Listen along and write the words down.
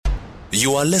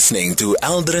You are listening to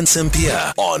Aldrin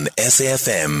Sampear on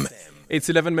SAFM. It's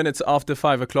 11 minutes after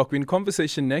 5 o'clock. We're in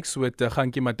conversation next with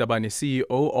Kganki Matabane, CEO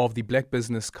of the Black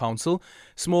Business Council.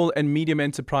 Small and medium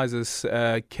enterprises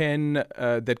that can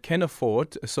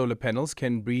afford solar panels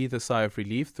can breathe a sigh of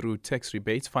relief through tax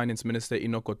rebates. Finance Minister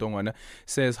Enoch Godongwaqna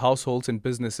says households and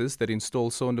businesses that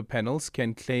install solar panels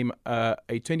can claim a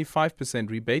 25%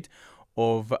 rebate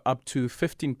of up to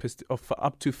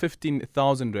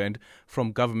 15,000 rand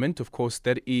from government. Of course,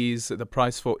 that is the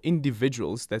price for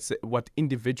individuals. That's what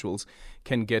individuals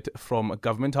can get from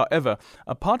government. However,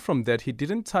 apart from that, he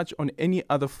didn't touch on any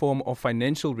other form of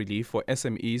financial relief for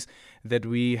SMEs that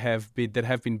have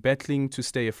been battling to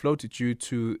stay afloat due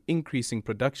to increasing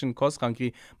production costs.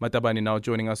 Kganki Matabane now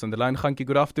joining us on the line. Kganki,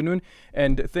 good afternoon,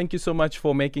 and thank you so much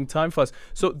for making time for us.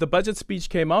 So the budget speech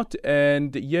came out,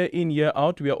 and year in, year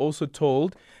out, we are also told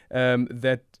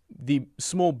that the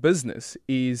small business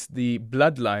is the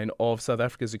bloodline of South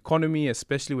Africa's economy,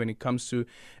 especially when it comes to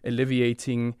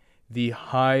alleviating the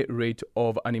high rate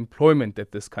of unemployment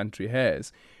that this country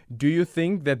has. Do you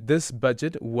think that this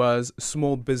budget was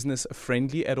small business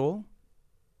friendly at all?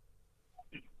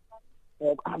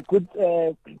 Good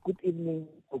evening,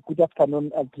 or good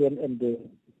afternoon, again, and the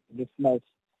listeners,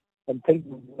 and thank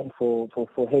you for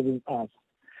having us.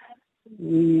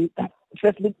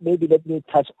 Firstly, maybe let me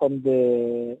touch on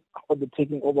the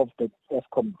taking over of the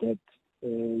Eskom debt.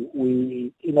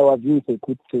 In our view, it's a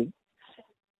good thing,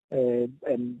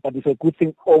 but it's a good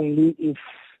thing only if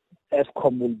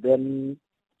Eskom will then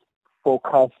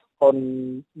focus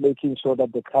on making sure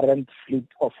that the current fleet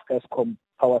of Eskom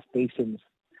power stations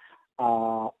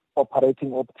are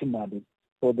operating optimally,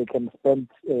 so they can spend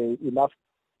enough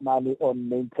money on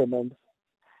maintenance.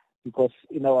 Because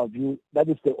in our view, that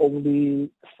is the only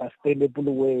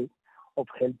sustainable way of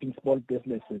helping small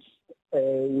businesses.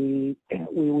 We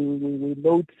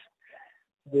note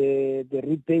the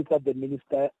rebates that the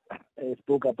minister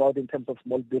spoke about in terms of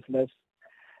small business,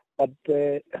 but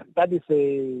that is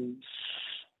a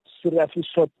seriously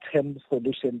short-term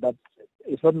solution that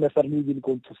is not necessarily even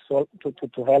going to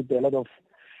help a lot of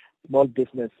small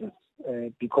businesses,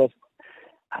 because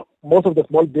most of the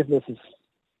small businesses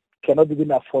cannot even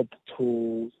afford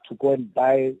to go and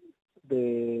buy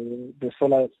the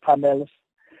solar panels.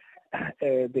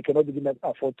 They cannot even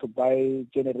afford to buy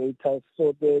generators.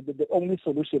 So the only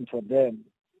solution for them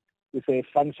is a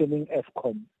functioning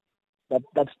Eskom that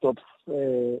stops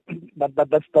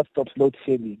load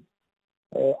shedding.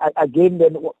 Again,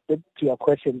 then to your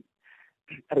question,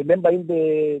 remember in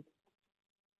the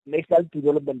National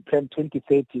Development Plan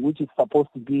 2030, which is supposed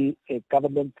to be a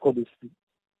government policy,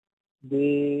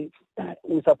 we're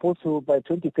supposed to, by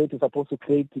 2030, supposed to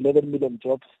create 11 million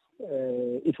jobs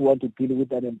if we want to deal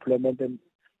with unemployment, and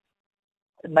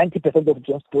 90% of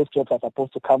those jobs are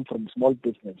supposed to come from small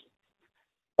business.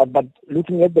 But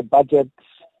looking at the budget,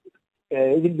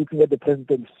 even looking at the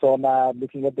president's SONA,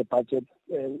 looking at the budget,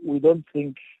 we don't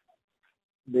think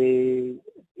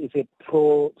it's a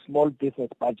pro-small business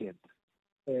budget.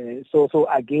 So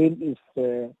again, it's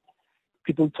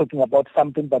people talking about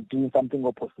something but doing something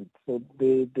opposite. So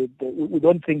we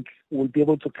don't think we'll be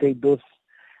able to create those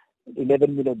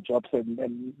 11 million jobs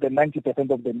and the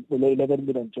 90% of the 11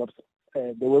 million jobs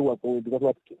the way we're going, because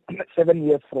we're 7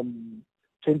 years from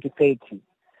 2030.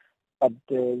 But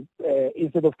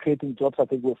instead of creating jobs, I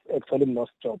think we've actually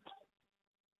lost jobs.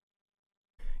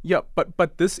 Yeah,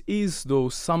 but this is, though,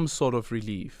 some sort of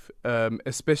relief,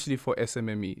 especially for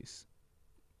SMEs.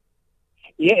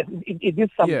 Yes, it is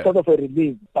some sort of a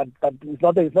relief, but it's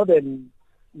not a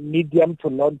medium to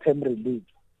long-term relief.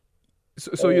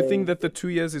 So you think that the 2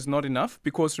 years is not enough?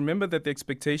 Because remember that the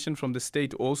expectation from the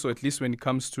state also, at least when it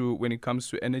comes to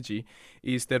energy,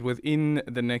 is that within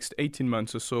the next 18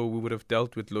 months or so, we would have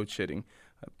dealt with load shedding,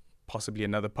 possibly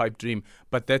another pipe dream.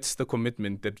 But that's the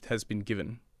commitment that has been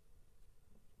given.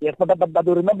 Yes, but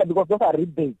remember, because those are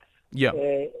rebates. Yeah.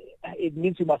 It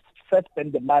means you must first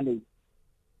spend the money.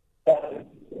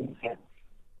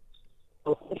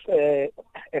 So if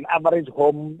an average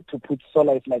home to put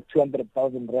solar is like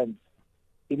 200,000 rand,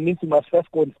 it means you must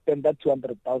first go and spend that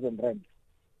 200,000 rand.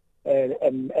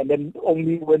 And then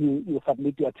only when you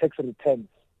submit your tax returns,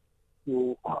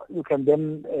 you can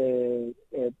then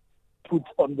put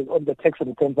on the tax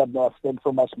returns that you have spent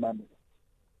so much money.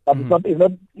 But it's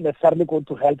not necessarily going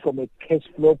to help from a cash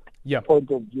flow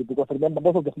point of view, because remember,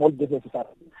 most of the small businesses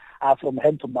are from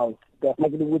hand to mouth. They're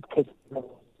struggling with cash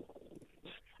flow.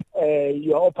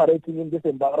 You're operating in this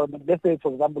environment. Let's say,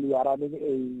 for example, you are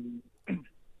running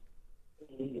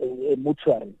a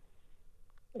mortuary,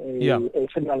 a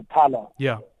funeral parlor,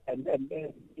 and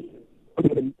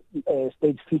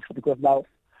stage 6, because now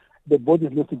the body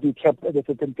is to be kept at a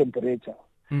certain temperature.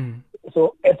 Mm.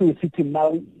 So as we're sitting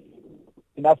now,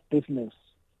 enough business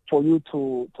for you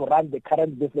to run the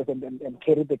current business and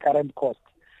carry the current cost.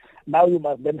 Now you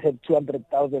must then have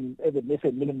 200,000 as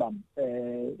a minimum.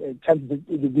 Chances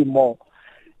it will be more.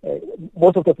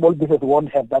 Most of the small businesses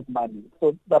won't have that money.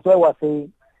 So that's why we're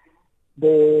saying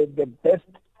the best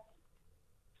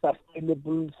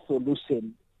sustainable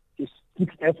solution is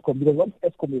fix ESCOM, because once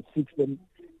ESCOM is fixed, then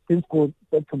things go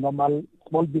back to normal.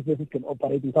 Small businesses can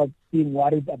operate without being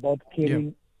worried about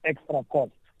carrying extra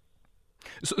costs.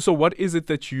 So what is it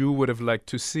that you would have liked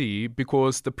to see?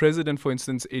 Because the president, for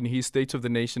instance, in his State of the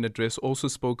Nation address also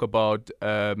spoke about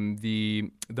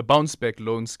the bounce back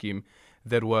loan scheme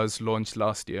that was launched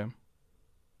last year.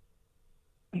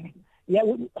 Yeah,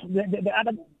 the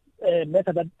other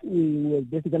matter that we were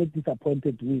basically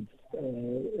disappointed with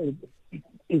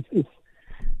is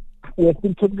we have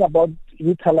been talking about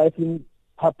utilizing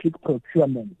public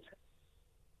procurement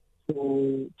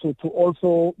to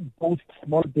also boost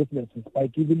small businesses by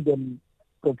giving them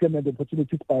procurement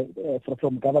opportunities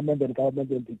from government and government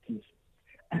entities.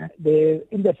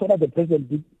 In the photo, the president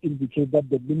did indicate that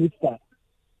the minister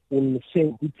will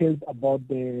share details about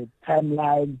the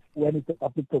timelines, when is the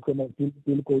public procurement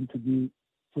bill going to be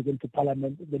taken to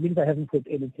Parliament. The minister hasn't said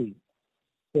anything.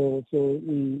 So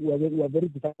we are very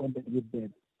disappointed with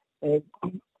that.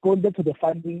 Going back to the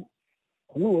funding,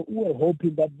 we were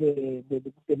hoping that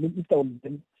the minister will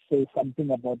then say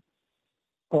something about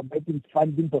providing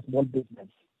funding for small business.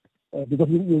 Because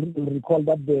you will recall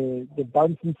that the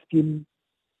bouncing scheme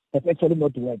has actually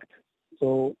not worked.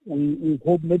 So we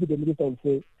hope maybe the minister will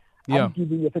say, I'm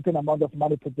giving a certain amount of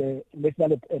money to the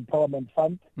National Empowerment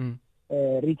Fund,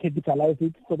 recapitalize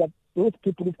it, so that those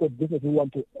people who've got business who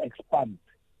want to expand,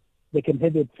 they can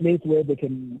have a place where they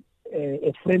can,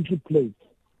 a friendly place,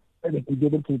 where they can be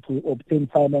able to obtain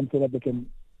finance so that they can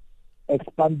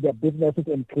expand their businesses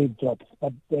and create jobs.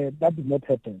 But that did not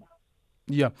happen.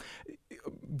 Yeah.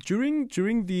 During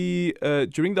the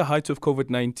height of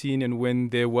COVID-19 and when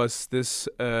there was this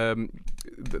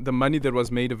the money that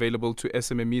was made available to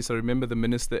SMEs, I remember the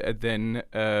minister then,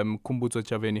 Kumbutso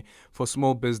Chaveni, for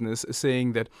small business,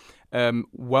 saying that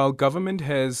while government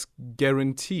has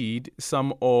guaranteed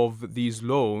some of these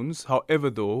loans, however,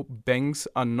 though, banks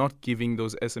are not giving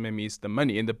those SMEs the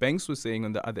money. And the banks were saying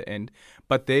on the other end,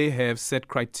 but they have set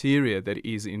criteria that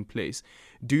is in place.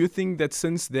 Do you think that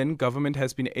since then government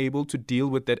has been able to deal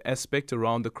with that aspect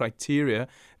around the criteria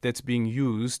that's being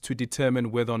used to determine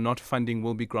whether or not funding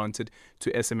will be granted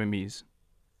to SMEs?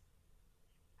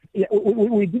 Yeah,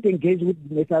 we did engage with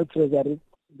the National Treasury.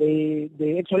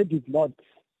 They actually did not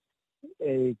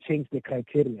change the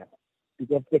criteria,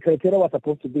 because the criteria was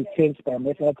supposed to be changed by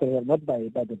National Treasury, not by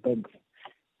the banks,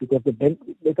 because the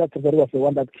National Treasury was the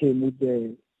one that came with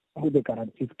the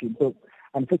guarantee scheme. So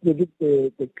unfortunately,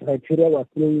 the criteria was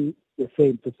still the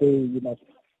same, to say you must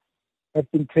have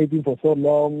been trading for so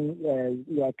long,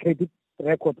 your credit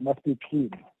record must be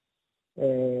clean.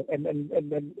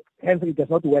 And hence it does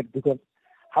not work, because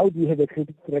how do you have a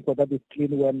credit record that is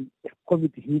clean when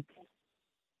COVID hits,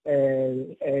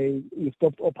 you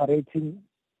stopped operating,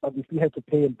 but you still have to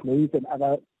pay employees and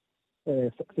other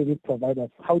service providers?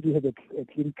 How do you have a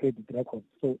clean credit record?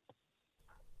 So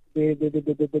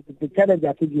the challenge,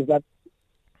 I think, is that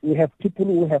we have people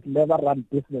who have never run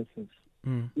businesses,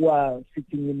 who are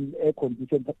sitting in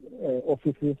air-conditioned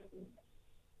offices,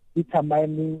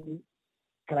 determining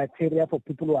criteria for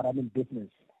people who are running business.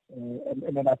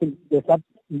 And I think there's that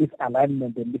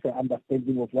misalignment and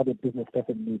misunderstanding of what a business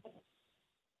person needs.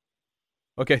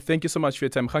 Okay, thank you so much for your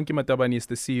time. Kganki Matabane is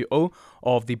the CEO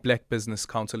of the Black Business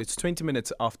Council. It's 20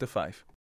 minutes after 5.